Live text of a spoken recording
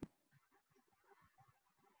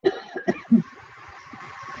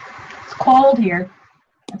cold here.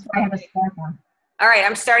 That's why I have a scarf on. All right,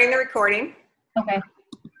 I'm starting the recording. Okay.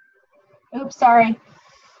 Oops, sorry.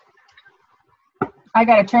 I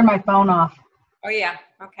gotta turn my phone off. Oh yeah,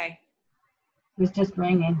 okay. It was just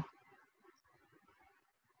ringing.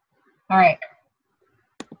 All right.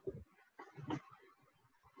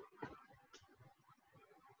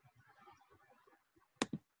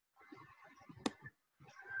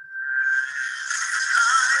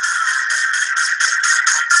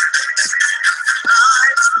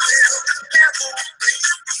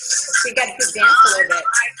 You got to dance a little bit.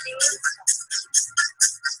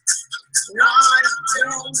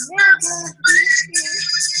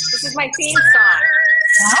 This is my theme song.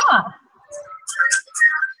 Ah.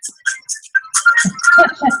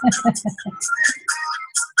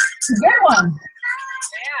 Good one.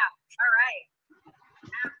 Yeah, all right.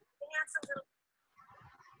 Dance a little.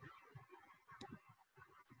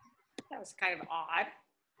 That was kind of odd.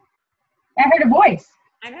 I heard a voice.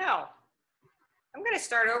 I know. I'm going to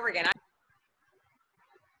start over again. A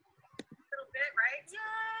little bit, right? Yeah.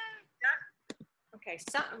 Okay,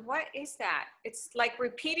 so what is that? It's like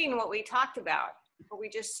repeating what we talked about, what we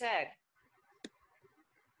just said.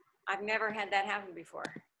 I've never had that happen before.